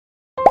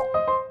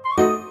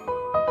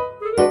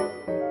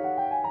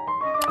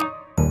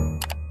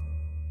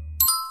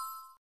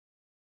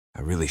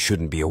really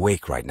shouldn't be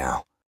awake right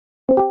now.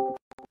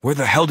 Where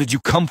the hell did you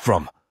come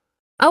from?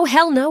 Oh,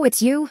 hell no,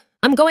 it's you.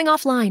 I'm going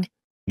offline.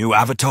 New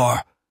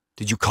avatar?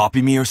 Did you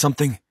copy me or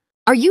something?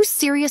 Are you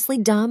seriously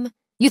dumb?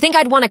 You think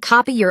I'd want to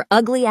copy your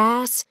ugly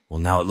ass? Well,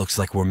 now it looks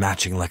like we're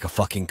matching like a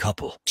fucking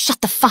couple.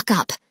 Shut the fuck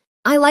up.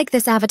 I like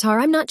this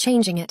avatar. I'm not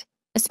changing it.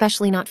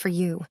 Especially not for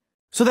you.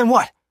 So then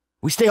what?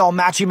 We stay all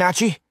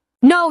matchy-matchy?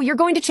 No, you're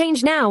going to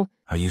change now.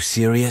 Are you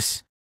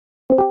serious?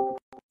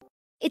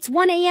 It's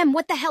 1 a.m.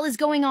 What the hell is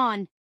going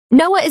on?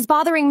 Noah is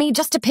bothering me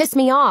just to piss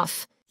me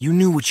off. You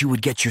knew what you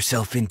would get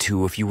yourself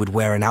into if you would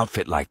wear an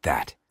outfit like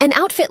that. An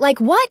outfit like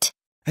what?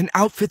 An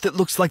outfit that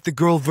looks like the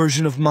girl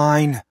version of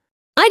mine.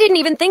 I didn't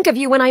even think of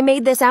you when I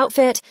made this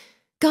outfit.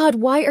 God,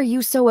 why are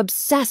you so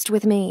obsessed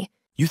with me?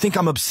 You think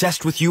I'm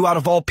obsessed with you out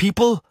of all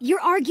people?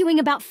 You're arguing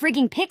about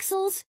frigging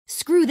pixels?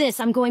 Screw this,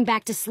 I'm going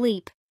back to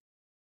sleep.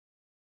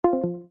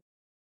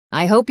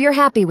 I hope you're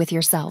happy with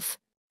yourself.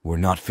 We're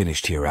not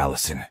finished here,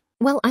 Allison.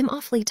 Well, I'm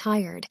awfully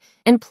tired.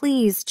 And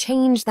please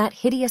change that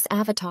hideous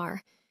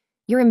avatar.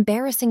 You're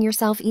embarrassing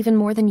yourself even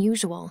more than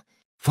usual.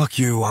 Fuck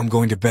you, I'm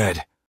going to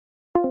bed.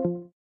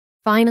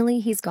 Finally,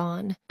 he's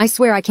gone. I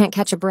swear I can't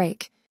catch a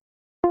break.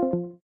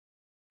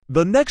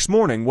 The next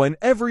morning when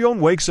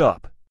everyone wakes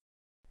up.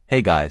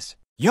 Hey guys.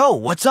 Yo,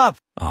 what's up?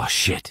 Oh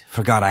shit,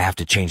 forgot I have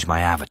to change my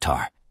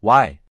avatar.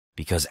 Why?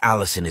 Because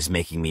Allison is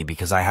making me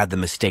because I had the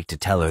mistake to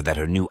tell her that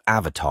her new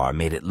avatar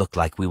made it look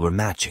like we were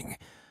matching.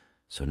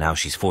 So now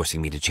she's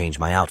forcing me to change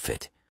my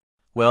outfit.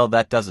 Well,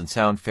 that doesn't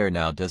sound fair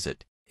now, does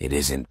it? It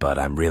isn't, but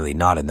I'm really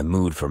not in the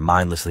mood for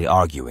mindlessly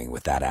arguing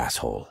with that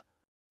asshole.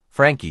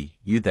 Frankie,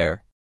 you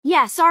there?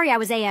 Yeah, sorry I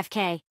was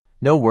AFK.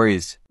 No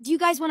worries. Do you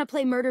guys want to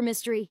play murder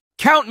mystery?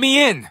 Count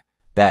me in!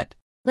 Bet.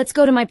 Let's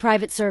go to my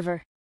private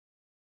server.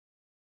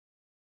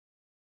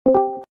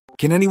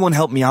 Can anyone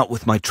help me out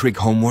with my trig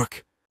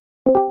homework?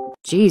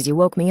 Geez, you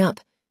woke me up.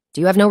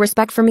 Do you have no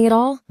respect for me at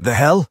all? The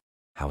hell?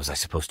 How was I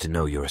supposed to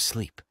know you're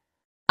asleep?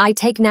 I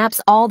take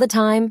naps all the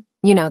time.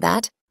 You know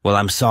that. Well,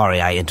 I'm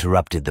sorry I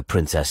interrupted the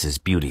princess's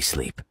beauty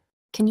sleep.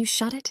 Can you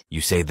shut it?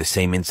 You say the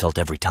same insult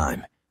every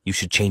time. You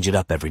should change it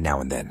up every now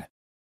and then.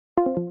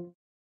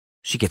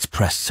 She gets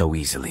pressed so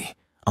easily.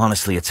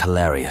 Honestly, it's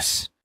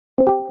hilarious.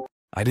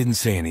 I didn't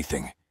say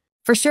anything.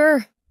 For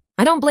sure.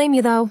 I don't blame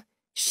you, though.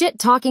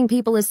 Shit-talking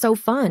people is so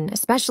fun,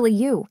 especially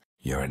you.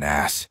 You're an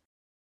ass.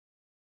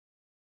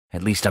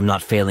 At least I'm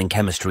not failing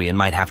chemistry and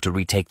might have to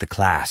retake the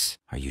class.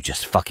 Are you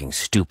just fucking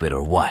stupid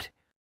or what?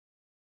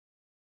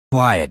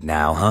 Quiet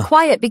now, huh?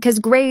 Quiet because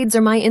grades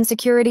are my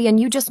insecurity and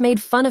you just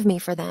made fun of me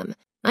for them.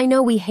 I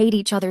know we hate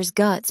each other's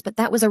guts, but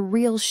that was a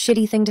real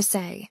shitty thing to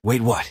say.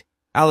 Wait, what?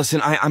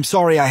 Allison, I'm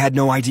sorry I had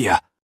no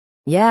idea.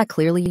 Yeah,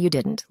 clearly you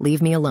didn't.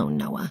 Leave me alone,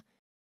 Noah.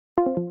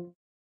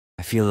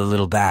 I feel a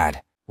little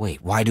bad.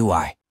 Wait, why do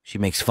I? She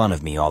makes fun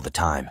of me all the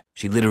time.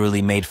 She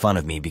literally made fun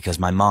of me because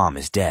my mom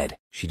is dead.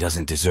 She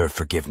doesn't deserve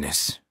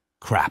forgiveness.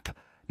 Crap.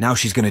 Now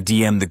she's gonna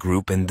DM the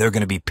group and they're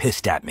gonna be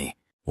pissed at me.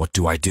 What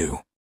do I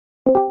do?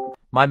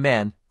 My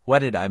man, what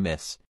did I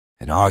miss?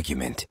 An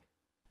argument.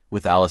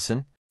 With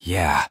Allison?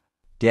 Yeah.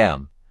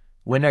 Damn.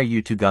 When are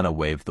you two gonna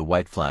wave the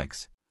white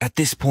flags? At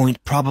this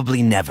point,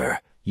 probably never.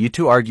 You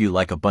two argue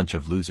like a bunch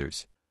of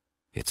losers.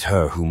 It's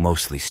her who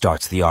mostly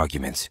starts the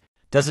arguments.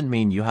 Doesn't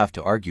mean you have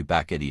to argue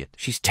back, idiot.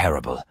 She's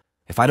terrible.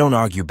 If I don't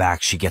argue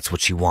back, she gets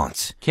what she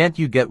wants. Can't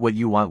you get what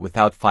you want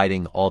without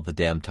fighting all the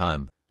damn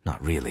time?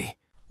 Not really.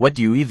 What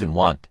do you even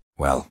want?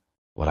 Well,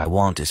 what I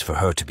want is for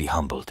her to be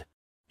humbled.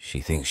 She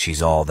thinks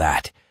she's all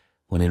that,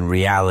 when in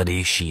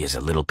reality she is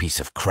a little piece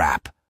of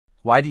crap.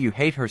 Why do you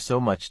hate her so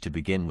much to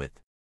begin with?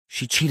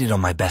 She cheated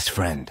on my best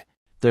friend.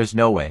 There's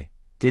no way.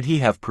 Did he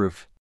have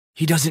proof?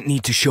 He doesn't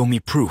need to show me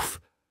proof.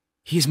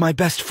 He is my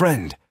best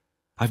friend.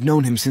 I've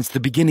known him since the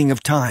beginning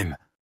of time.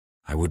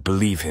 I would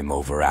believe him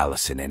over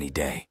Allison any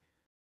day.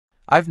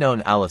 I've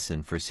known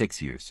Allison for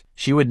 6 years.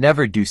 She would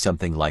never do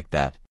something like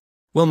that.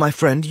 Well, my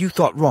friend, you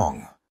thought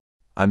wrong.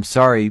 I'm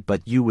sorry,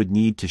 but you would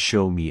need to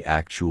show me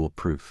actual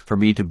proof for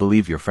me to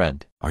believe your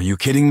friend. Are you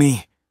kidding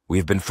me?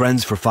 We've been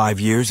friends for 5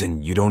 years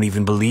and you don't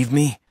even believe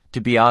me? To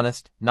be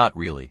honest, not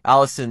really.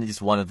 Allison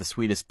is one of the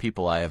sweetest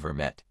people I ever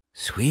met.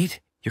 Sweet?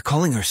 You're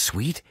calling her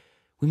sweet?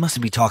 We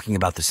mustn't be talking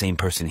about the same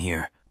person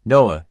here.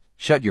 Noah,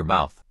 shut your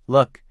mouth.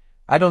 Look,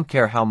 I don't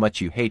care how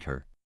much you hate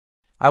her.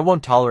 I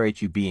won't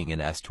tolerate you being an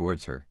ass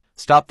towards her.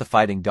 Stop the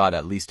fighting.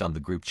 At least on the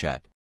group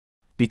chat.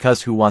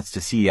 Because who wants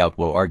to see out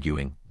while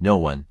arguing? No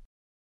one.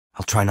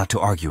 I'll try not to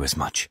argue as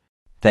much.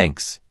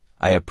 Thanks.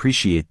 I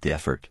appreciate the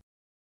effort.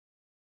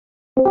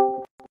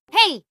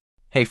 Hey!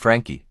 Hey,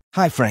 Frankie.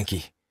 Hi,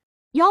 Frankie.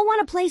 Y'all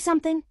want to play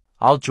something?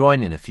 I'll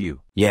join in a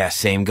few. Yeah,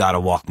 same. Gotta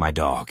walk my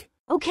dog.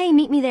 Okay,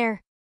 meet me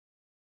there.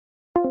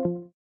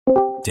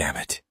 Damn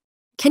it.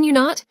 Can you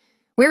not?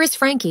 Where is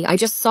Frankie? I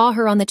just saw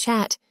her on the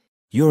chat.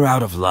 You're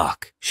out of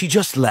luck. She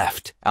just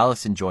left.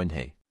 Allison joined.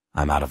 Hey.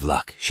 I'm out of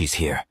luck. She's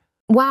here.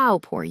 Wow,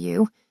 poor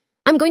you.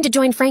 I'm going to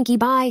join Frankie.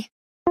 Bye.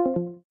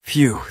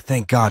 Phew,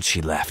 thank God she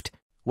left.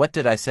 What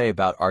did I say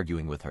about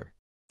arguing with her?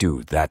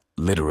 Dude, that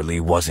literally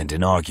wasn't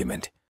an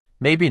argument.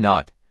 Maybe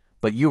not,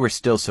 but you were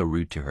still so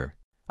rude to her.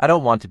 I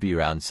don't want to be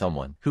around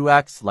someone who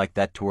acts like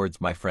that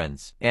towards my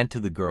friends and to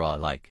the girl I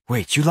like.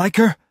 Wait, you like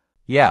her?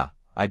 Yeah,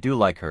 I do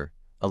like her.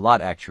 A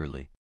lot,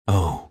 actually.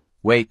 Oh.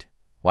 Wait,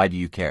 why do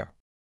you care?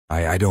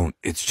 I don't,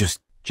 it's just...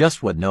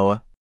 Just what,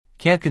 Noah?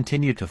 Can't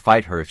continue to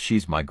fight her if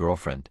she's my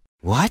girlfriend.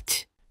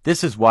 What?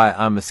 This is why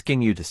I'm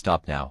asking you to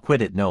stop now.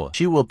 Quit it, Noah.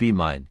 She will be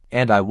mine,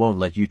 and I won't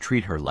let you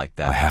treat her like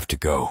that. I have to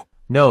go.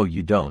 No,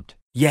 you don't.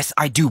 Yes,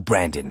 I do,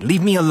 Brandon.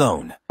 Leave me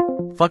alone.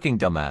 Fucking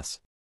dumbass.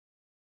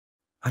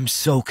 I'm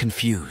so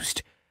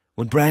confused.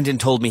 When Brandon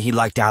told me he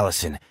liked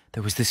Allison,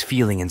 there was this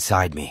feeling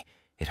inside me.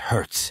 It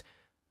hurts.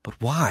 But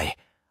why?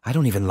 I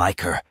don't even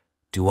like her.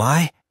 Do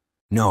I?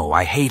 No,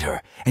 I hate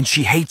her, and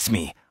she hates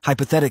me.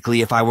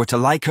 Hypothetically, if I were to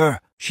like her,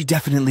 she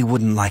definitely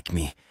wouldn't like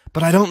me.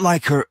 But I don't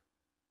like her.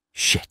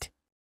 Shit.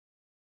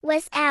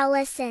 Was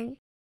Allison.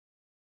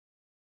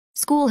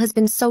 School has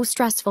been so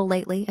stressful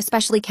lately,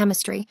 especially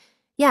chemistry.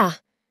 Yeah,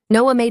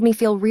 Noah made me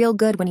feel real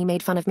good when he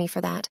made fun of me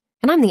for that.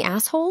 And I'm the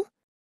asshole?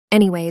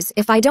 Anyways,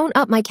 if I don't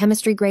up my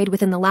chemistry grade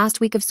within the last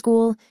week of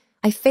school,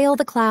 I fail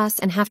the class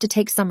and have to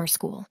take summer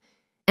school.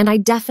 And I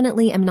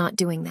definitely am not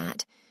doing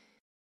that.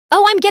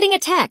 Oh, I'm getting a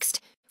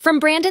text. From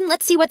Brandon,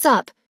 let's see what's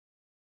up.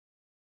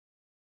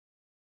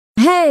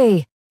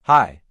 Hey!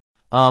 Hi.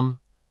 I'm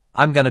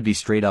gonna be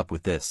straight up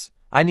with this.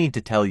 I need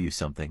to tell you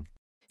something.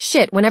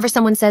 Shit, whenever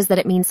someone says that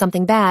it means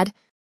something bad.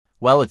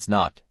 Well, it's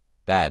not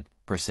bad,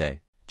 per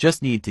se.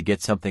 Just need to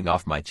get something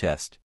off my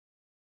chest.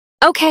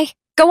 Okay,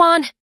 go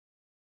on.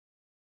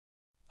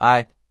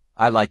 I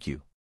like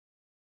you.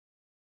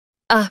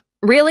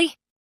 Really?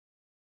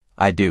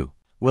 I do.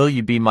 Will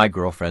you be my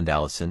girlfriend,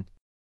 Allison?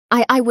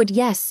 I would,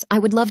 yes. I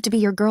would love to be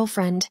your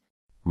girlfriend.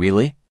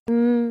 Really?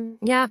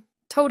 Yeah,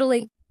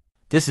 totally.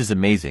 This is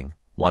amazing.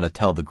 Want to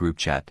tell the group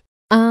chat?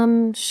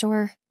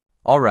 Sure.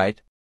 All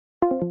right.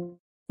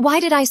 Why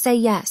did I say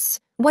yes?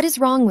 What is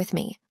wrong with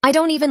me? I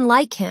don't even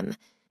like him.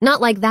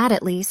 Not like that,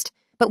 at least.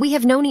 But we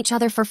have known each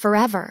other for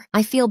forever.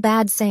 I feel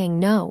bad saying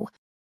no.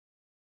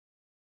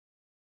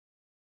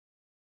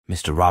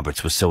 Mr.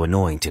 Roberts was so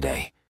annoying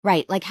today.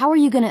 Right, like how are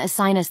you gonna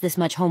assign us this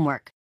much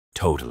homework?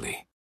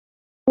 Totally.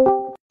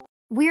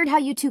 Weird how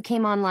you two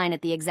came online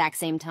at the exact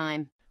same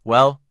time.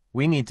 Well,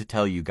 we need to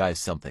tell you guys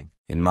something.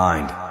 In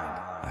mind,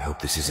 I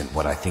hope this isn't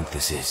what I think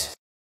this is.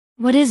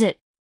 What is it?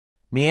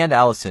 Me and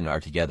Allison are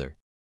together.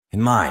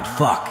 In mind,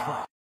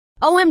 fuck.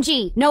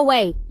 OMG, no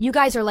way. You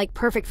guys are like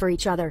perfect for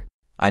each other.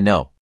 I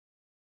know.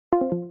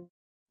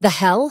 The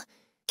hell?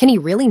 Can he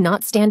really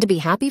not stand to be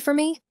happy for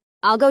me?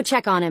 I'll go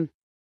check on him.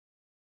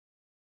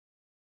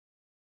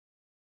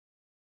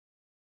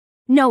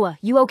 Noah,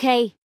 you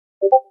okay?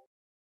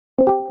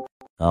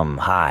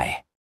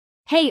 Hi.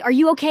 Hey, are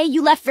you okay?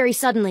 You left very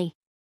suddenly.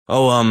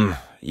 Oh,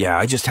 yeah,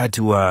 I just had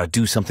to,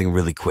 do something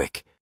really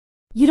quick.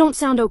 You don't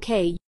sound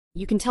okay.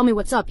 You can tell me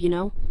what's up, you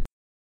know?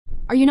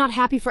 Are you not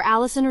happy for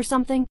Allison or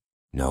something?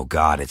 No,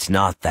 God, it's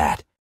not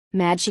that.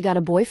 Mad she got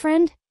a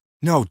boyfriend?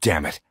 No,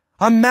 damn it.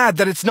 I'm mad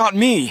that it's not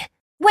me.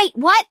 Wait,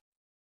 what?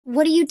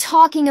 What are you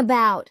talking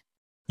about?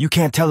 You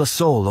can't tell a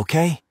soul,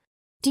 okay?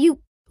 Do you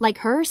like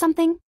her or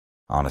something?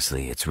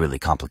 Honestly, it's really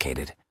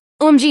complicated.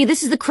 OMG,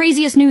 this is the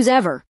craziest news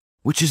ever.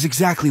 Which is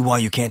exactly why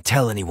you can't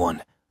tell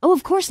anyone. Oh,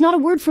 of course, not a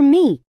word from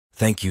me.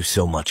 Thank you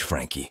so much,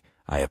 Frankie.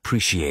 I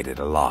appreciate it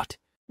a lot.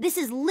 This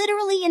is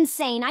literally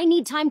insane. I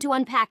need time to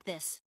unpack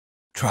this.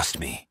 Trust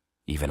me,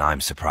 even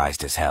I'm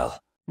surprised as hell.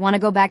 Want to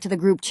go back to the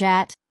group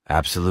chat?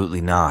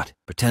 Absolutely not.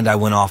 Pretend I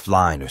went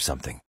offline or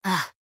something.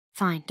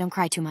 Fine. Don't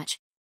cry too much.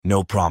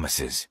 No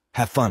promises.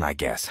 Have fun, I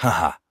guess.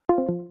 Haha.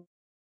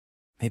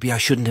 Maybe I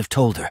shouldn't have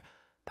told her.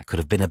 That could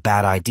have been a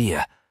bad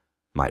idea.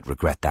 Might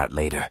regret that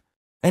later.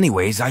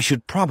 Anyways, I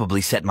should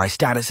probably set my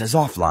status as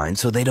offline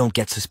so they don't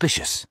get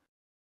suspicious.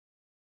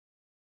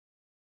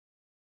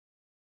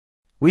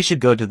 We should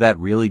go to that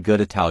really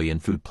good Italian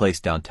food place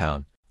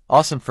downtown.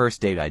 Awesome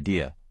first date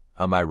idea.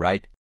 Am I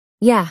right?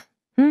 Yeah,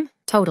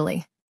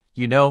 totally.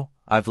 You know,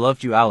 I've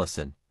loved you,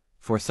 Allison,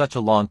 for such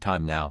a long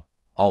time now.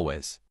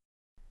 Always.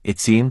 It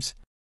seems.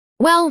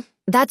 Well,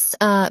 that's,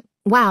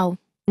 wow.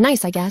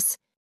 Nice, I guess.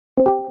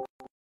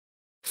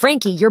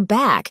 Frankie, you're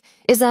back.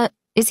 Is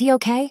he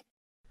okay?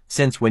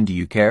 Since when do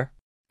you care?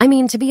 I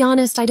mean, to be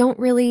honest, I don't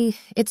really...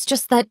 It's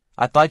just that...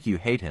 I thought you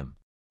hate him.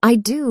 I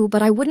do,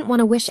 but I wouldn't want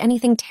to wish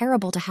anything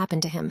terrible to happen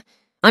to him.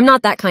 I'm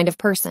not that kind of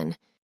person.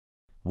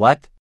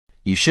 What?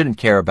 You shouldn't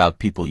care about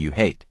people you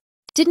hate.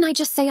 Didn't I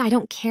just say I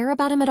don't care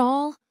about him at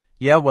all?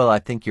 Yeah, well, I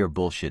think you're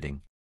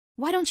bullshitting.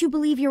 Why don't you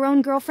believe your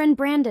own girlfriend,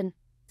 Brandon?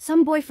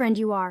 Some boyfriend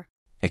you are.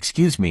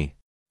 Excuse me.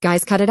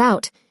 Guys, cut it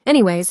out.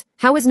 Anyways,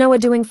 how is Noah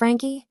doing,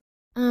 Frankie?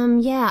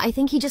 Yeah, I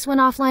think he just went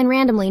offline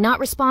randomly, not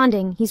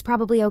responding. He's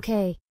probably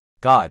okay.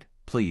 God,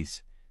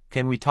 please.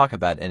 Can we talk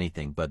about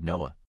anything but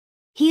Noah?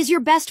 He is your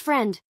best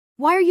friend.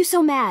 Why are you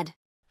so mad?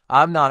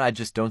 I'm not. I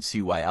just don't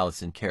see why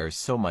Allison cares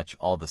so much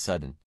all of a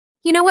sudden.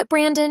 You know what,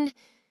 Brandon?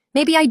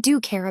 Maybe I do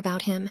care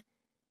about him.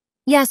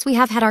 Yes, we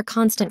have had our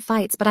constant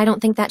fights, but I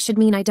don't think that should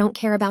mean I don't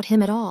care about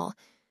him at all.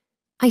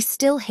 I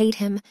still hate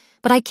him,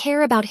 but I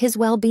care about his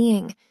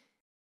well-being.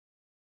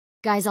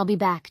 Guys, I'll be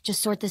back.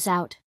 Just sort this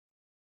out.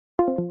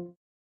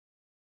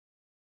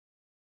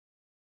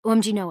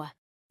 OMG Noah,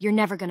 you're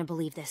never gonna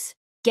believe this.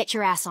 Get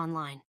your ass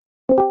online.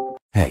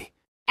 Hey.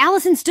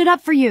 Allison stood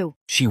up for you.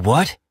 She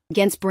what?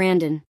 Against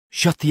Brandon.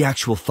 Shut the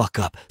actual fuck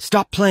up.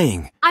 Stop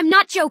playing. I'm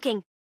not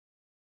joking.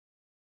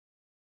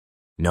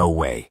 No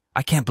way.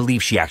 I can't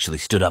believe she actually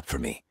stood up for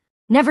me.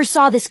 Never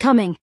saw this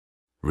coming.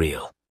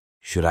 Real.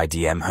 Should I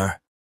DM her?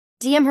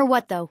 DM her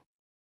what, though?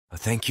 A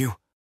thank you?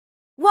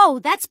 Whoa,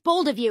 that's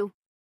bold of you.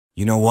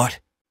 You know what?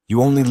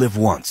 You only live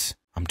once.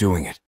 I'm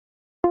doing it.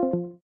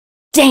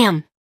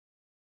 Damn.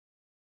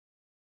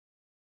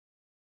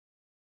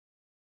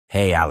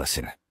 Hey,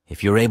 Allison.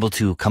 If you're able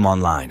to, come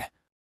online.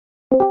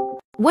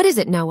 What is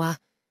it, Noah?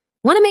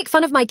 Want to make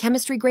fun of my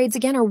chemistry grades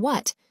again or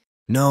what?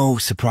 No,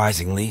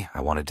 surprisingly,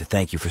 I wanted to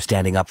thank you for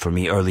standing up for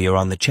me earlier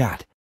on the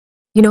chat.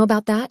 You know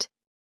about that?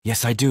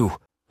 Yes, I do.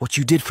 What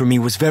you did for me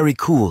was very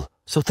cool,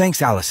 so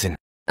thanks, Allison.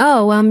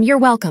 Oh, you're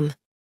welcome.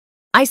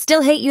 I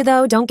still hate you,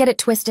 though, don't get it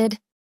twisted.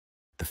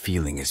 The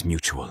feeling is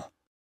mutual.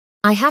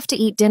 I have to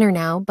eat dinner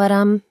now, but,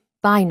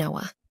 bye,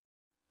 Noah.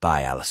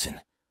 Bye,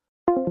 Allison.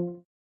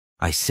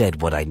 I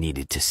said what I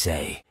needed to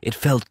say. It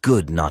felt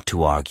good not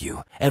to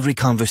argue. Every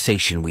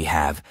conversation we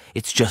have,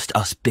 it's just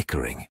us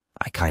bickering.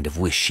 I kind of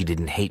wish she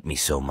didn't hate me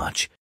so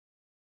much.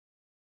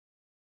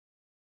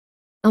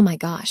 Oh my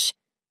gosh.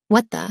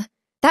 What the?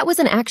 That was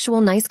an actual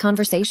nice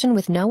conversation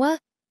with Noah?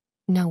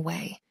 No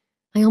way.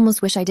 I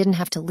almost wish I didn't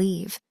have to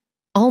leave.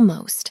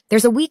 Almost.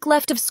 There's a week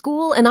left of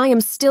school and I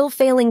am still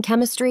failing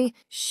chemistry.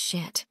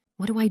 Shit.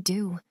 What do I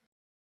do?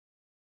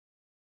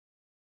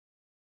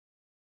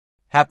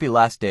 Happy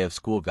last day of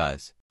school,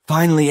 guys.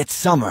 Finally, it's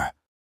summer.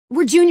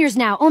 We're juniors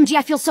now. OMG,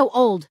 I feel so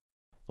old.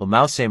 Well,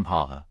 now same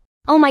haha.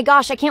 Oh my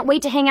gosh, I can't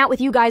wait to hang out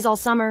with you guys all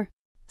summer.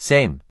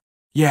 Same.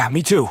 Yeah,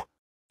 me too.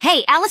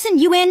 Hey, Allison,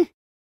 you in?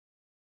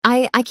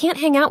 I can't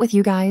hang out with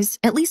you guys,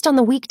 at least on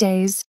the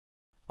weekdays.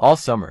 All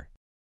summer.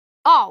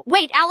 Oh,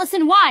 wait,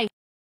 Allison, why?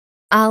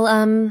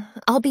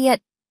 I'll be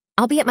at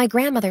my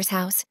grandmother's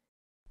house.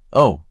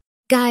 Oh,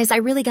 Guys, I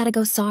really gotta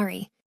go,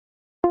 sorry.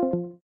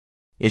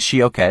 is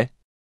she okay?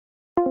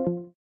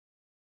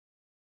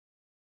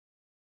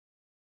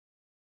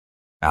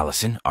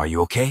 Allison, are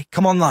you okay?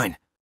 Come online.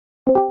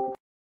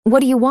 What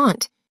do you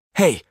want?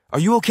 Hey, are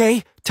you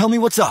okay? Tell me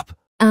what's up.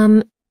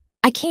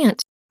 I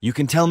can't. You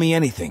can tell me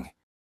anything.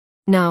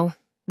 No,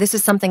 this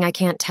is something I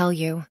can't tell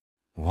you.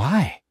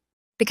 Why?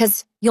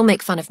 Because you'll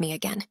make fun of me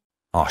again.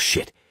 Aw,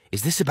 shit.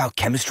 Is this about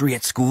chemistry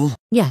at school?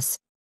 Yes.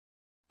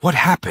 What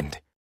happened?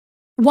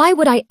 Why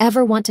would I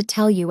ever want to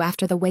tell you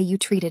after the way you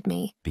treated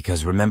me?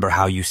 Because remember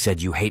how you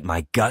said you hate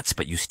my guts,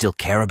 but you still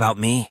care about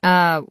me?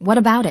 What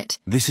about it?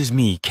 This is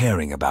me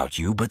caring about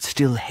you, but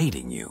still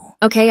hating you.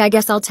 Okay, I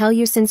guess I'll tell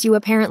you since you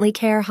apparently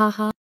care,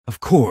 haha. Of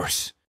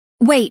course.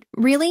 Wait,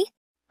 really?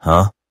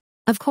 Huh?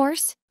 Of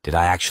course? Did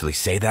I actually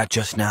say that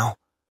just now?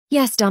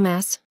 Yes,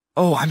 dumbass.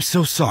 Oh, I'm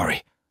so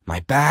sorry.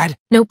 My bad?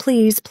 No,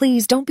 please,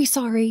 don't be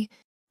sorry.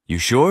 You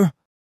sure?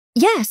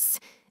 Yes.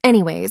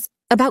 Anyways,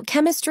 about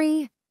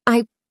chemistry,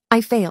 I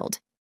failed.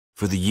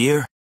 For the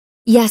year?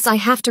 Yes, I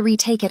have to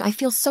retake it. I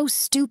feel so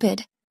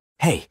stupid.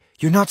 Hey,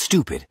 you're not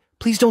stupid.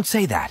 Please don't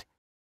say that.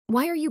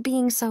 Why are you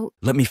being so...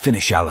 Let me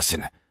finish,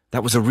 Allison.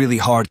 That was a really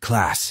hard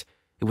class.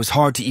 It was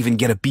hard to even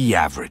get a B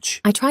average.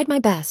 I tried my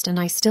best and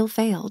I still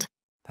failed.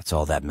 That's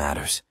all that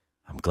matters.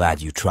 I'm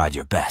glad you tried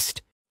your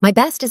best. My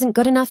best isn't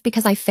good enough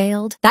because I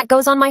failed. That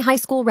goes on my high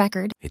school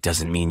record. It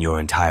doesn't mean your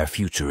entire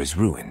future is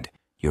ruined.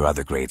 Your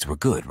other grades were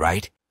good,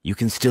 right? You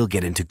can still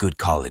get into good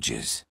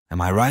colleges. Am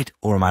I right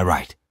or am I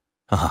right?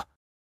 Haha.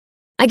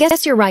 I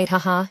guess you're right,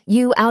 haha.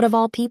 You, out of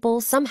all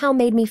people, somehow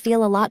made me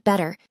feel a lot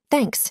better.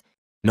 Thanks.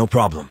 No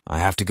problem. I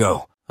have to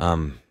go.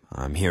 I'm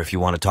here if you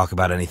want to talk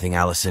about anything,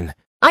 Allison.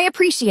 I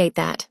appreciate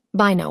that.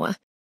 Bye, Noah.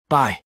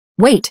 Bye.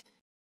 Wait.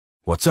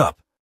 What's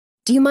up?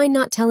 Do you mind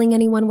not telling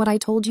anyone what I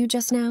told you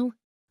just now?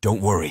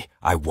 Don't worry,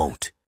 I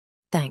won't.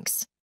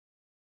 Thanks.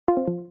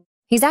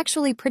 He's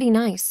actually pretty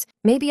nice.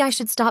 Maybe I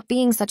should stop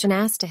being such an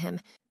ass to him,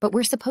 but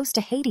we're supposed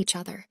to hate each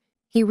other.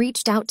 He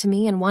reached out to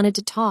me and wanted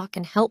to talk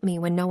and help me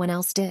when no one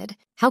else did.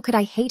 How could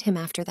I hate him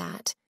after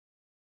that?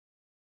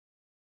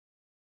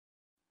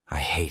 I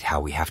hate how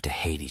we have to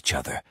hate each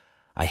other.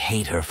 I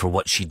hate her for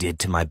what she did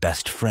to my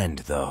best friend,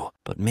 though.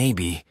 But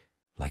maybe,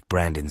 like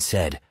Brandon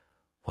said,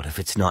 what if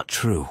it's not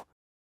true?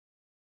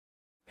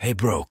 Hey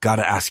bro,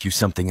 gotta ask you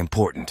something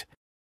important.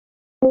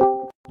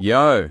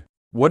 Yo,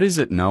 what is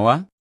it,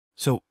 Noah?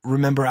 So,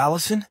 remember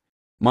Allison?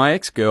 My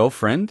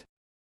ex-girlfriend?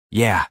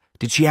 Yeah,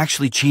 did she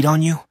actually cheat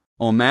on you?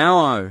 Oh,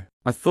 Mao,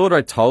 I thought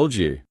I told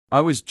you. I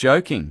was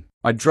joking.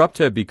 I dropped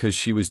her because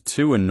she was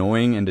too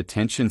annoying and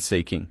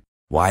attention-seeking.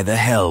 Why the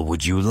hell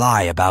would you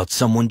lie about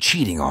someone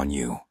cheating on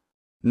you?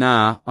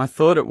 Nah, I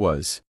thought it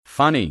was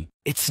funny.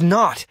 It's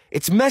not.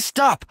 It's messed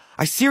up.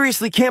 I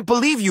seriously can't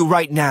believe you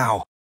right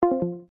now.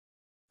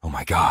 Oh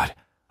my God,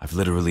 I've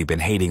literally been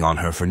hating on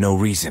her for no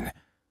reason.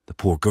 The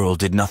poor girl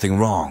did nothing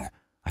wrong.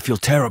 I feel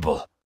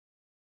terrible.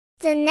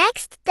 The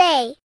next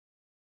day.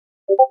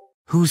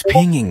 Who's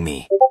pinging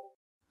me?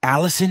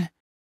 Allison?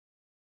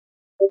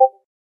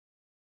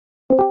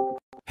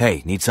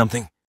 Hey, need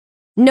something?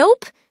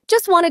 Nope.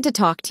 Just wanted to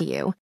talk to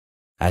you.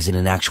 As in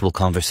an actual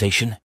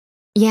conversation?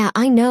 Yeah,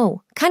 I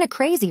know. Kinda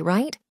crazy,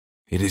 right?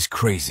 It is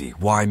crazy.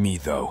 Why me,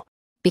 though?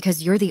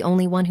 Because you're the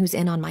only one who's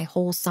in on my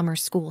whole summer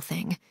school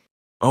thing.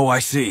 Oh, I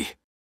see.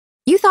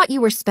 You thought you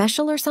were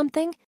special or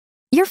something?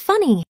 You're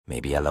funny.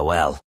 Maybe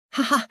LOL.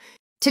 Haha.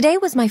 Today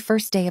was my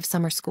first day of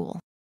summer school.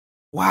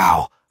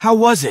 Wow, how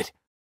was it?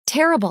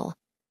 Terrible.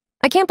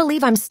 I can't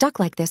believe I'm stuck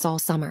like this all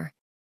summer.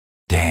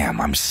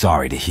 Damn, I'm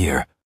sorry to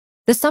hear.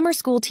 The summer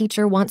school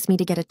teacher wants me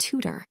to get a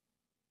tutor.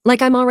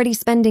 Like I'm already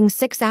spending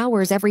 6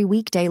 hours every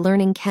weekday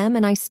learning chem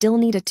and I still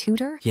need a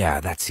tutor?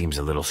 Yeah, that seems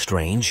a little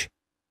strange.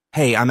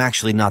 Hey, I'm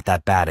actually not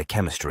that bad at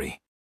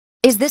chemistry.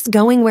 Is this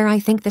going where I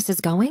think this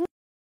is going?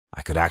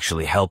 I could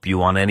actually help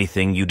you on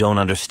anything you don't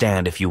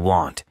understand if you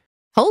want.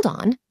 Hold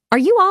on. Are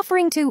you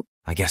offering to—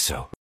 I guess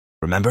so.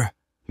 Remember?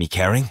 Me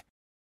caring?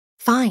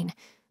 Fine,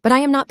 but I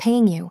am not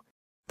paying you.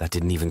 That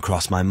didn't even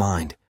cross my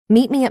mind.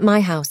 Meet me at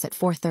my house at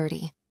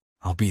 4:30.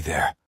 I'll be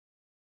there.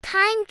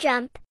 Time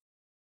jump.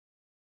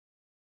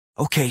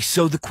 Okay,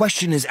 so the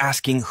question is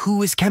asking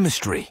who is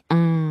chemistry?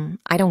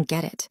 I don't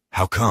get it.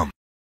 How come?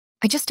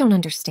 I just don't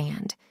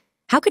understand.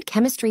 How could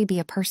chemistry be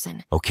a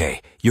person?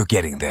 Okay, you're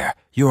getting there.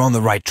 You're on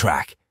the right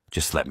track.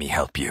 Just let me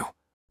help you.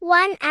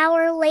 1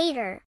 hour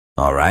later.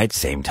 All right,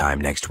 same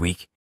time next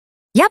week.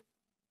 Yep.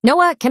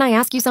 Noah, can I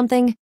ask you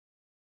something?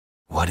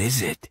 What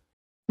is it?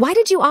 Why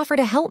did you offer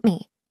to help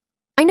me?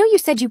 I know you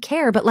said you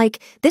care, but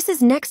this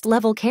is next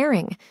level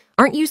caring.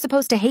 Aren't you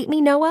supposed to hate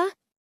me, Noah?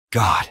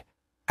 God.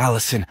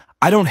 Allison,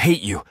 I don't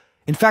hate you.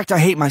 In fact, I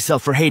hate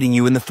myself for hating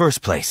you in the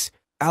first place.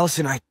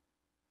 Allison, I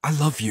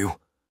love you.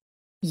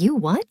 You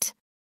what?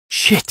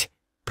 Shit.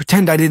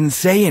 Pretend I didn't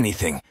say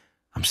anything.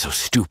 I'm so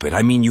stupid.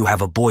 I mean, you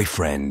have a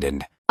boyfriend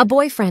and— A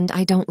boyfriend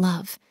I don't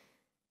love.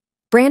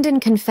 Brandon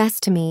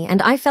confessed to me,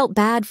 and I felt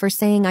bad for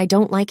saying I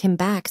don't like him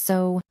back,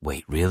 so—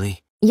 Wait,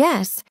 really?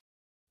 Yes.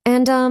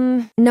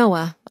 And,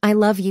 Noah, I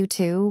love you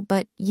too,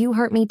 but you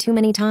hurt me too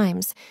many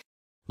times.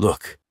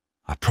 Look,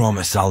 I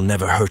promise I'll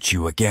never hurt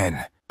you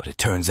again. But it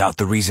turns out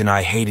the reason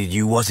I hated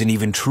you wasn't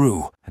even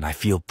true, and I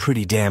feel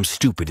pretty damn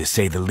stupid to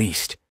say the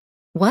least.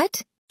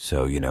 What?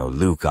 So,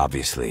 Luke,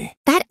 obviously.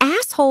 That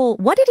asshole,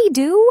 what did he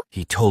do?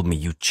 He told me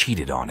you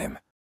cheated on him.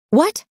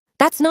 What?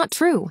 That's not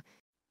true.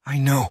 I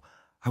know.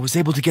 I was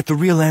able to get the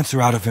real answer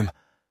out of him.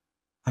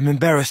 I'm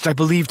embarrassed I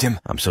believed him.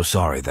 I'm so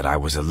sorry that I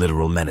was a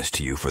literal menace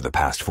to you for the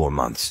past 4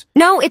 months.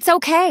 No, it's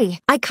okay.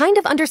 I kind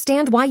of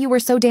understand why you were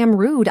so damn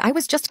rude. I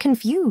was just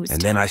confused.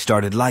 And then I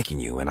started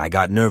liking you, and I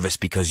got nervous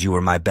because you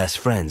were my best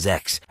friend's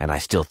ex, and I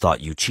still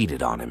thought you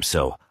cheated on him,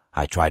 so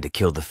I tried to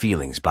kill the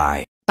feelings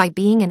by— By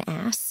being an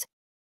ass?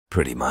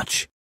 Pretty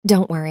much.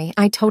 Don't worry,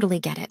 I totally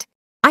get it.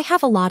 I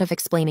have a lot of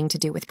explaining to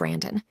do with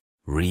Brandon.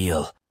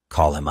 Real.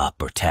 Call him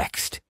up or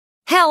text.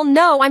 Hell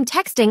no, I'm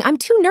texting. I'm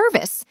too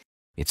nervous.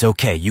 It's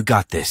okay, you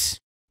got this.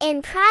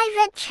 In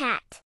private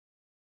chat.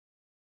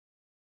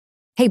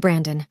 Hey,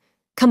 Brandon.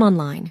 Come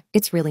online.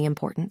 It's really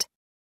important.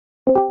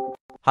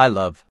 Hi,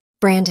 love.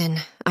 Brandon,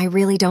 I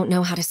really don't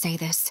know how to say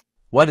this.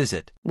 What is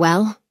it?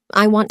 Well,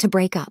 I want to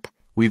break up.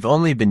 We've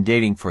only been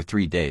dating for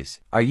 3 days.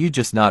 Are you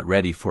just not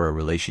ready for a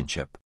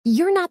relationship?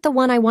 You're not the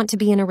one I want to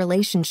be in a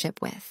relationship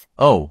with.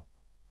 Oh,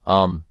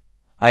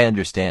 I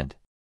understand.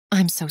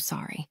 I'm so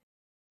sorry.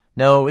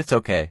 No, it's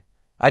okay.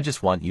 I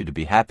just want you to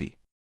be happy.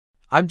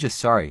 I'm just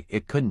sorry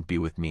it couldn't be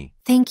with me.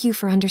 Thank you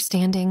for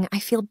understanding. I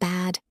feel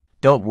bad.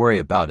 Don't worry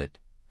about it.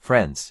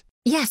 Friends.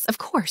 Yes, of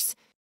course.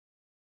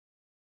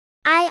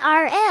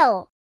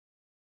 IRL.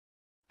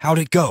 How'd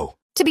it go?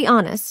 To be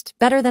honest,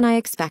 better than I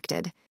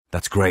expected.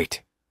 That's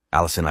great.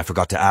 Allison, I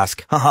forgot to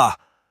ask. Haha.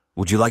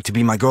 Would you like to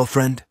be my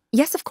girlfriend?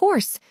 Yes, of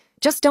course.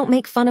 Just don't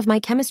make fun of my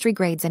chemistry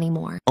grades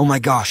anymore. Oh my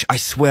gosh, I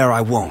swear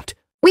I won't.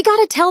 We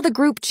gotta tell the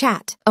group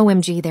chat.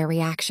 OMG, their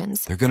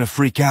reactions. They're gonna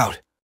freak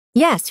out.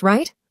 Yes,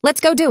 right?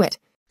 Let's go do it.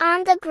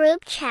 On the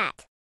group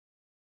chat.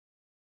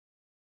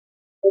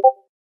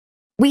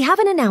 We have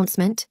an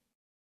announcement.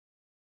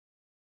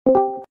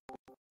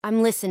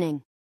 I'm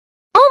listening.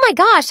 Oh my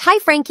gosh, hi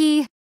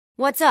Frankie.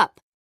 What's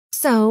up?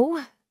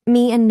 So,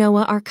 me and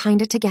Noah are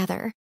kinda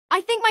together.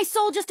 I think my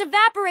soul just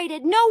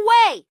evaporated. No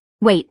way!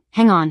 Wait,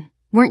 hang on.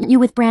 Weren't you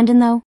with Brandon,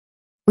 though?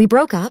 We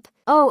broke up.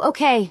 Oh,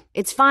 okay.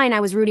 It's fine. I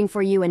was rooting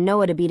for you and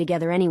Noah to be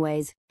together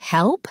anyways.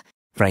 Help?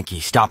 Frankie,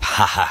 stop,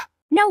 haha.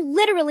 No,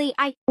 literally,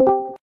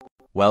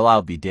 Well,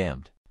 I'll be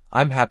damned.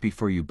 I'm happy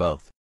for you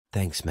both.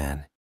 Thanks,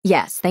 man.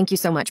 Yes, thank you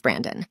so much,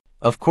 Brandon.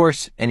 Of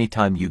course,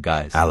 anytime you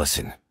guys.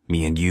 Allison,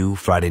 me and you,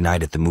 Friday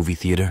night at the movie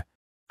theater?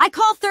 I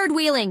call third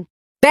wheeling.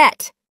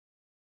 Bet!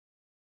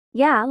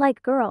 Yeah,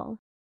 like girl.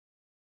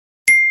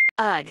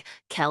 Ugh,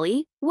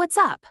 Kelly, what's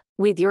up?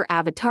 With your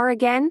avatar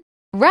again?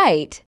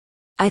 Right.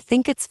 I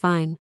think it's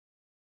fine.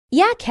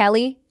 Yeah,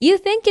 Kelly, you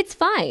think it's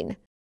fine.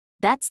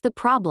 That's the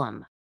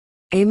problem.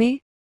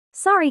 Amy?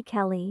 Sorry,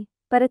 Kelly,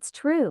 but it's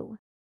true.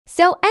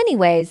 So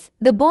anyways,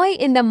 the boy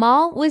in the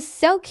mall was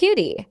so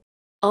cutie.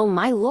 Oh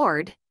my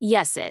lord,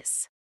 yes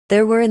sis.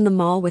 They were in the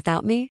mall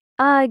without me?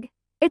 Ugh,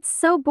 it's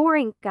so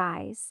boring,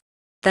 guys.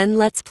 Then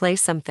let's play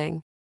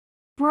something.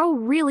 Bro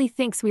really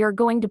thinks we are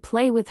going to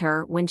play with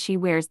her when she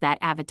wears that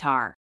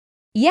avatar.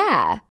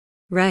 Yeah.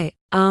 Right.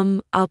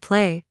 I'll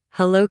play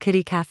Hello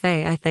Kitty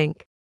Cafe, I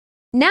think.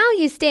 Now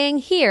you staying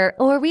here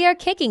or we are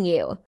kicking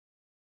you.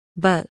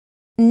 But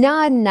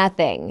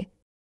Nothing.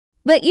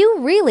 But you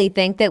really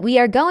think that we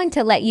are going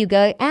to let you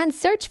go and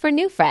search for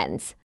new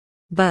friends?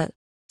 but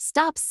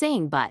Stop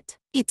saying but.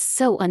 It's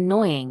so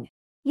annoying.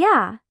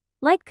 Yeah,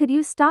 like could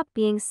you stop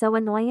being so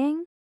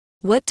annoying?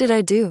 what did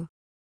I do?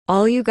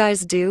 All you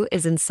guys do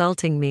is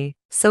insulting me.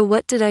 So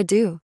what did I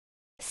do?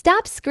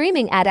 Stop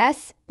screaming at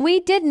us. We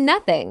did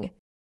nothing.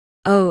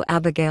 Oh,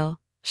 Abigail,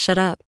 shut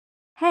up.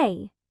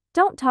 Hey,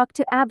 don't talk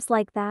to Abs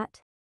like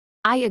that.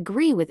 I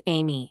agree with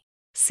Amy.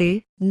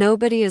 See,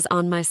 nobody is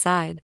on my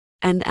side.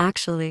 And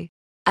actually,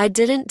 I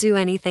didn't do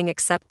anything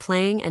except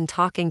playing and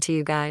talking to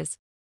you guys.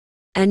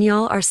 And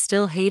y'all are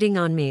still hating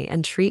on me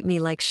and treat me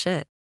like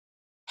shit.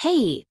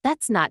 Hey,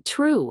 that's not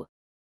true.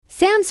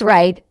 Sam's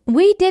right.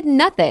 We did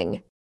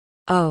nothing.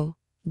 Oh,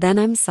 then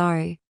I'm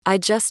sorry. I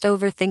just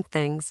overthink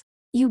things.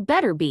 You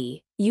better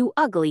be, you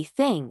ugly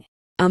thing.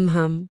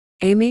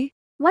 Amy,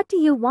 What do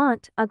you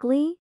want,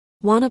 ugly?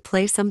 wanna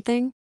play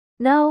something?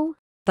 No.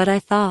 But I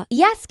thought,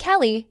 Yes,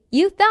 Kelly,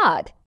 you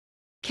thought.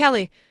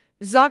 Kelly,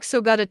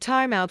 Zoxo got a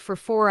timeout for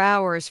 4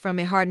 hours from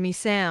𝘃𝗶𝗱𝗲𝗀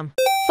Sam.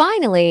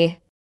 Finally.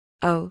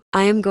 oh,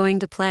 I am going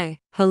to play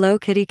Hello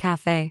Kitty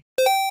Cafe.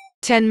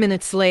 10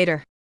 minutes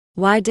later.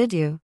 Why did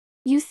you?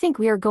 You think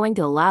we are going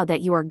to allow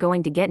that you are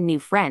going to get new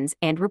friends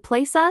and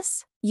replace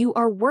us? You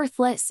are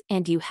worthless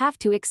and you have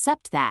to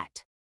accept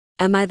that.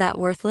 Am I that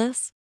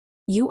worthless?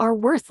 You are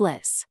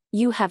worthless.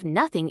 You have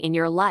nothing in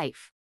your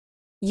life.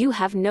 You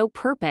have no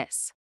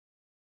purpose.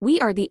 We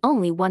are the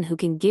only one who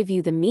can give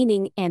you the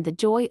meaning and the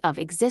joy of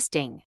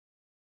existing.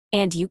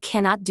 And you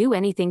cannot do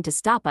anything to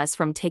stop us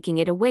from taking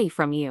it away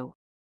from you.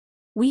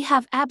 We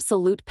have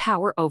absolute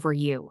power over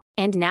you,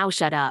 and now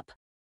shut up.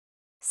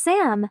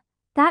 Sam,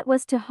 that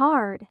was too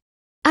hard.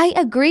 I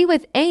agree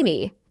with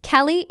Amy.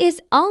 Kelly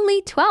is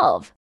only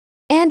 12.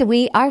 And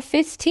we are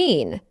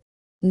 15.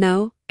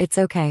 No, it's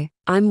okay.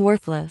 I'm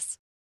worthless.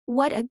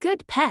 What a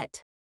good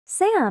pet.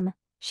 Sam,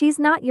 she's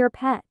not your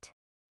pet.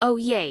 Oh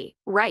yay,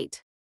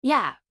 right.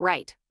 Yeah,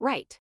 right.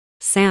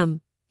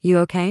 Sam, you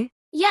okay?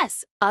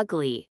 Yes,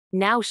 ugly.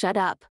 Now shut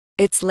up.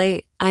 It's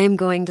late. I am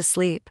going to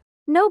sleep.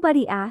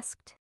 Nobody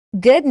asked.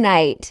 Good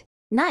night.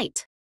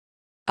 Night.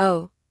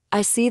 Oh,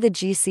 I see the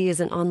GC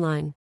isn't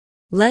online.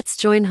 Let's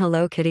join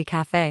Hello Kitty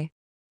Cafe.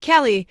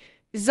 Kelly,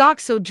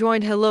 Zoxo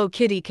joined Hello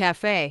Kitty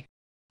Cafe.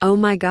 Oh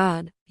my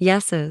god,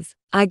 yeses.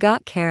 I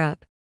got 𝘃𝗶𝗱𝗲𝗀.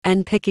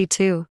 And Picky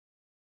too.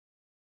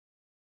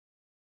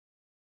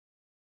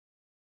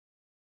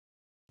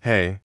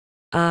 Hey.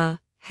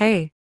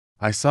 Hey.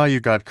 I saw you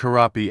got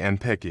𝘃𝗶𝗲𝗃𝗃 and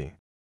Picky.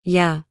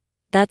 Yeah,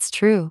 that's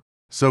true.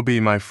 So be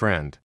my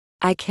friend.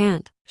 I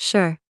can't.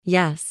 Sure,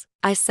 yes.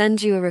 I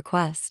send you a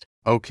request.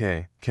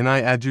 Okay, can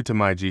I add you to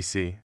my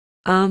GC?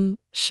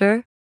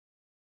 Sure.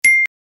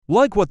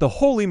 Like what the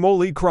holy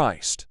moly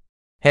Christ.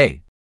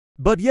 Hey.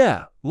 But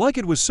yeah, like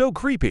it was so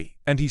creepy,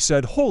 and he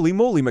said holy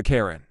moly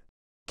Macaron.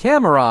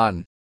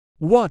 Cameron.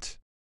 What?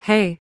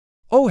 Hey.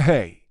 Oh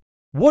hey.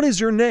 What is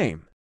your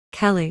name?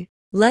 Kelly.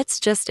 Let's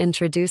just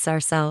introduce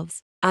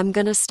ourselves. I'm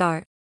gonna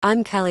start.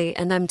 I'm Kelly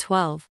and I'm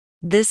 12.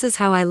 This is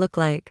how I look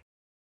like.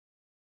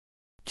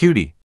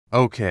 Cutie.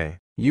 Okay.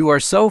 You are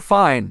so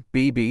fine,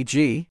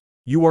 BBG.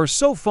 You are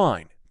so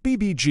fine,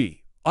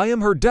 BBG. I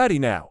am her daddy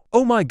now.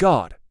 Oh my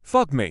god,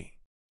 fuck me.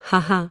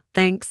 Haha,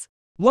 thanks.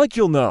 Like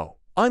you'll know,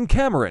 I'm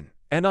Cameron,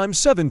 and I'm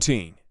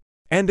 17.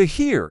 And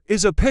here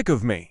is a pic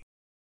of me.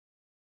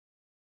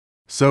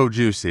 So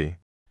juicy.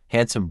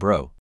 Handsome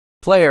bro.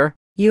 Player.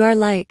 You are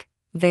like,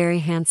 very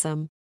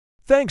handsome.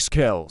 Thanks,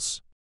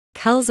 Kels.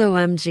 Kels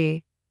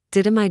OMG.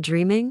 Am I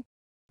dreaming?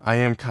 I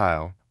am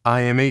Kyle.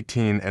 I am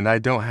 18 and I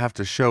don't have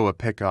to show a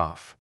pic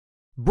off.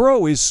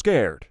 Bro is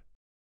scared.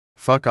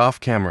 Fuck off,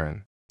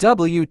 Cameron.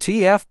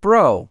 WTF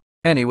bro.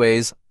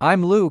 Anyways,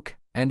 I'm Luke,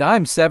 and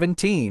I'm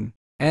 17.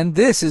 And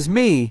this is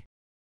me.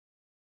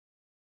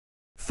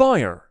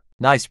 Fire.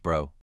 Nice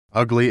bro.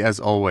 Ugly as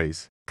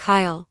always.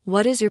 Kyle,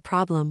 what is your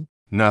problem?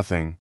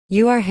 Nothing.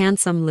 You are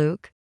handsome,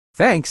 Luke.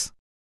 Thanks.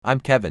 I'm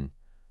Kevin.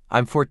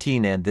 I'm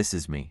 14 and this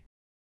is me.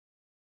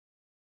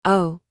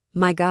 Oh,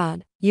 my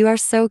god. You are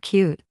so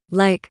cute.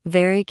 Like,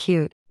 very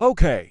cute.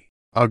 Okay.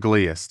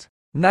 Ugliest.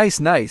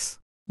 Nice.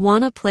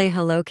 Wanna play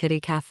Hello Kitty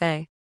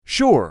Cafe?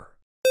 Sure.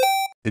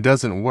 It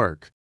doesn't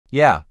work.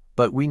 Yeah,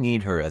 but we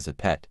need her as a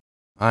pet.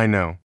 I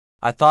know.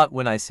 I thought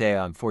when I say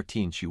I'm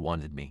 14 she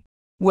wanted me.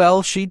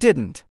 Well, she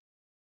didn't.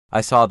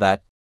 I saw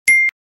that.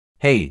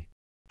 Hey.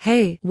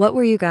 Hey, what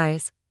were you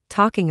guys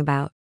talking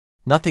about?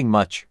 Nothing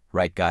much,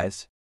 right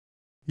guys?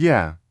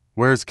 Yeah,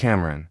 where's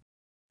Cameron?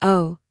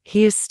 Oh,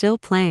 he is still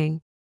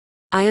playing.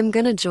 I am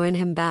gonna join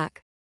him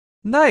back.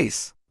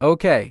 Nice.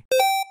 Okay.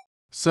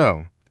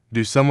 So,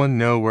 do someone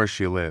know where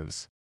she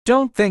lives?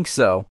 Don't think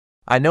so.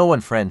 I know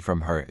one friend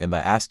from her. Emma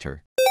asked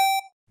her.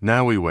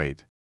 Now we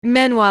wait.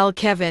 Meanwhile,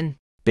 Kevin.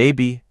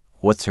 Baby,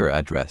 what's her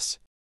address?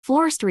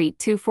 Floor Street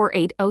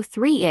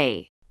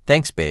 24803A.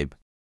 Thanks, babe.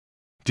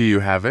 Do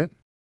you have it?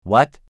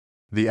 What?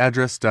 The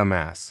address,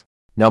 dumbass.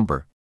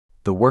 Number.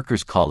 The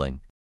worker's calling.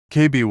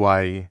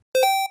 𝘃𝗶𝗱𝗲𝗃.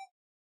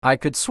 I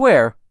could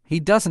swear he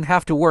doesn't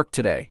have to work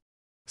today.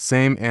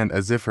 Same, and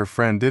as if her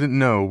friend didn't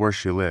know where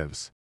she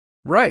lives.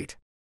 Right.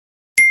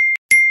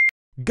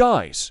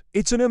 Guys,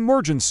 it's an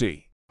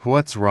emergency.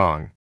 What's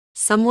wrong?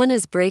 Someone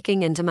is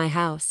breaking into my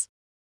house.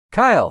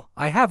 Kyle,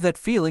 I have that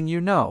feeling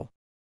you know.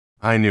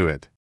 I knew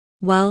it.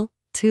 Well,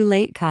 too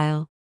late,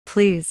 Kyle.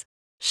 Please,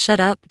 shut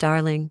up,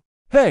 darling.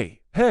 Hey,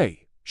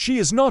 she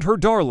is not her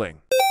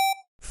darling.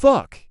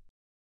 Fuck.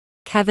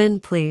 Kevin,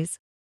 please.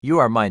 You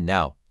are mine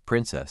now,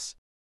 princess.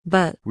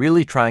 But,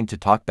 Really trying to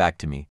talk back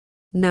to me.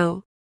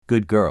 no,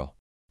 Good girl.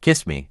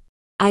 Kiss me.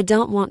 I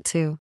don't want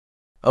to.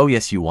 Oh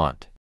yes you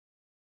want.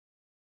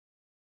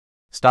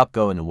 Stop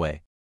going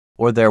away,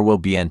 or there will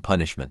be an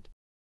punishment.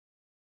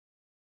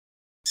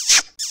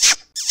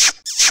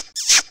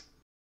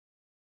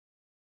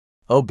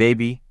 Oh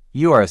baby,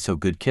 you are a so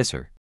good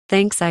kisser.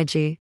 Thanks,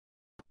 IG.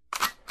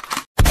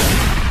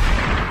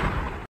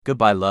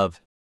 Goodbye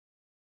love.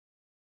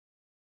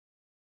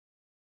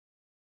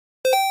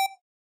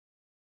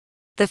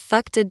 The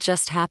fuck did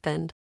just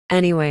happen?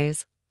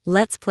 Anyways,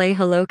 let's play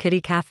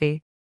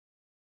𝘃𝗶𝗃𝗃𝗃.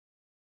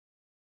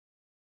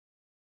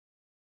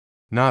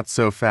 Not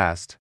so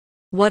fast.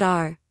 What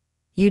are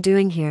you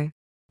doing here?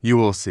 You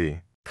will see.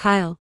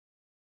 Kyle.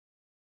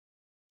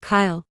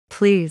 Kyle,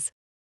 please.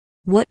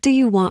 What do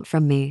you want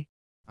from me?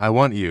 I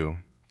want you,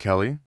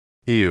 Kelly.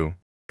 Ew.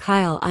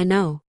 Kyle, I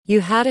know.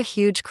 You had a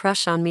huge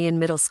crush on me in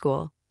middle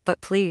school,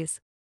 but please.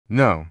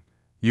 No,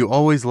 you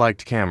always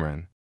liked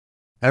Cameron.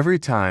 Every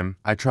time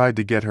I tried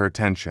to get her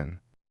attention.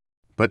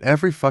 But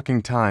every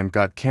fucking time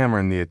got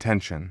Cameron the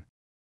attention.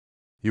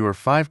 You were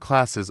 5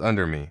 classes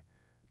under me,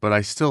 but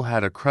I still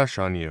had a crush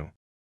on you.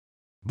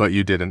 But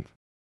you didn't.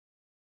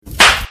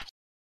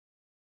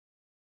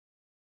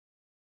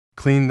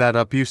 Clean that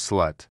up, you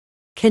slut.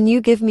 Can you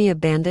give me a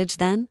bandage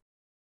then?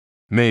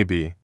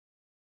 Maybe.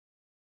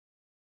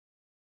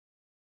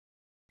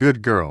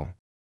 Good girl.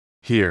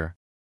 Here.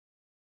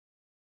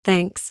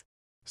 Thanks.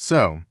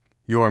 So,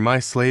 you are my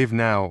slave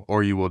now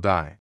or you will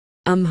die.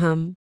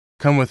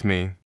 Come with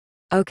me.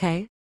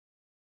 Okay.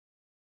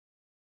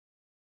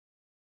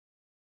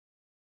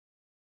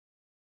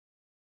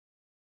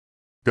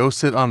 Go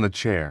sit on the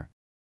chair.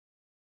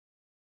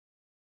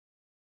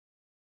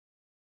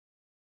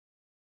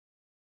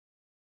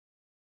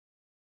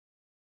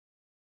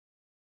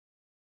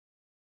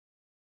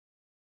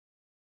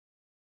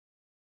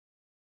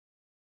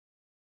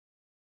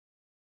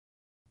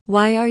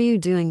 Why are you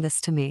doing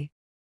this to me?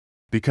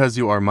 Because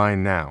you are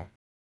mine now.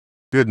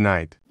 Good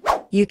night.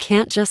 You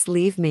can't just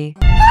leave me.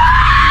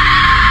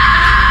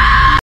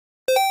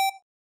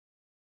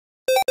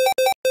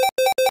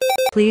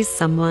 Please,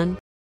 someone.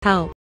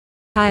 Help.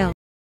 Kyle.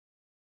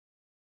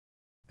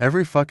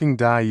 Every fucking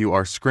die you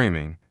are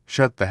screaming,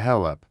 shut the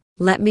hell up.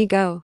 Let me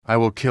go. I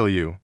will kill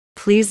you.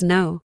 Please,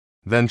 no.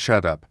 Then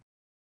shut up.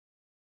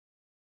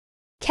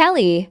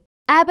 Kelly,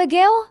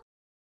 Abigail?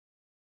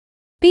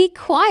 Be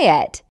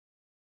quiet.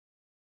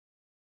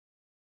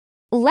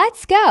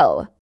 Let's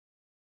go.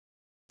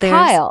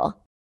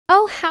 Kyle.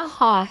 Oh, ha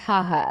ha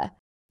ha ha.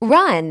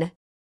 Run.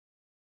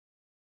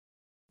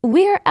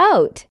 We're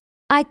out.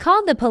 I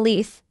called the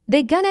police.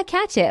 They gonna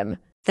catch him.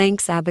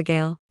 Thanks,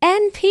 Abigail.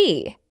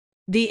 NP.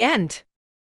 The end.